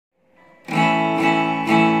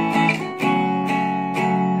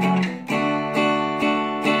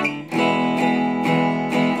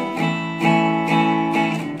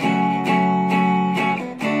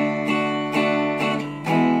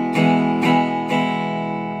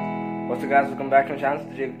guys, welcome back to my channel.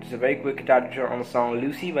 It's a very quick guitar tutorial on the song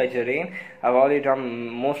Lucy by Jaden. I've already done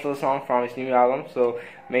most of the song from his new album, so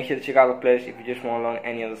make sure to check out the playlist if you just want to learn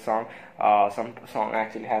any other song. Some song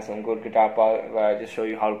actually has some good guitar part where I just show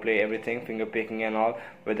you how to play everything, finger picking and all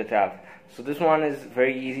with the tab. So this one is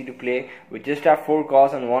very easy to play. We just have 4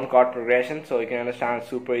 chords and 1 chord progression, so you can understand it's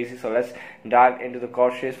super easy. So let's dive into the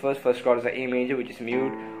chord shapes first. First chord is the A major, which is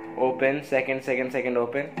mute, open, second,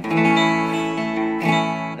 open.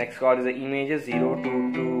 Next chord is the E major, 0,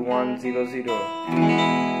 2, 2, 1, 0, 0.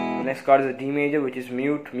 The next chord is the D major, which is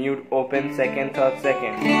mute, mute, open, second, third,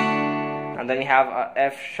 second. And then you have a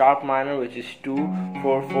F sharp minor, which is 2,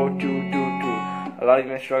 4, 4, 2, 2, 2. A lot of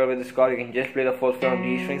you may struggle with this chord. You can just play the fourth fret on the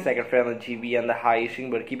D string, second fret on the G, B, and the high E string,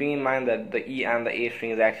 but keeping in mind that the E and the A string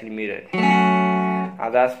is actually muted.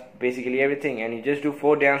 And that's basically everything. And you just do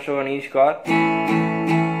 4 down strokes on each chord.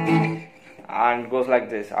 And it goes like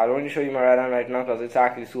this. I'll only show you my right hand right now because it's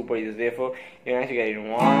actually super easy. Therefore, you can actually get it 1,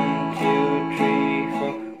 2, 3,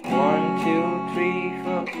 4, 1, 2, 3,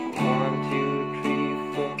 4, 1, 2,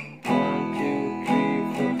 3, 4, 1, 2, 3,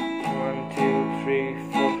 4, 1, 2, 3,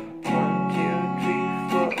 4, 1, 2, 3,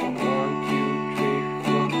 4, 1, 2, 3,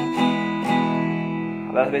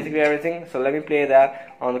 4. That's basically everything. So let me play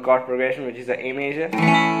that on the chord progression, which is the A major,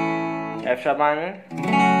 F sharp minor,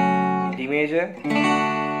 D major,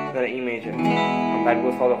 then E major, and that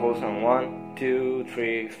goes for the whole song. 1, 2,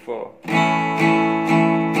 3, 4.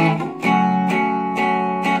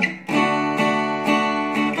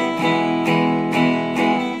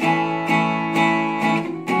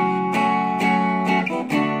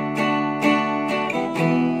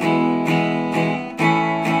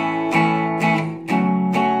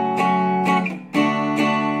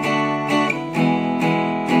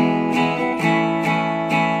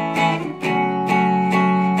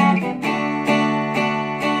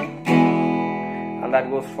 That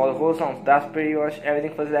goes for the whole song. So that's pretty much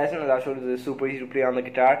everything for this lesson. As I showed you, it's super easy to play on the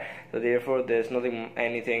guitar, so therefore there's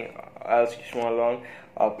anything else you just want to learn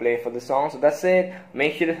or play for the song. So that's it.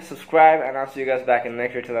 Make sure to subscribe, and I'll see you guys back in the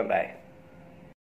next video. Till then, bye.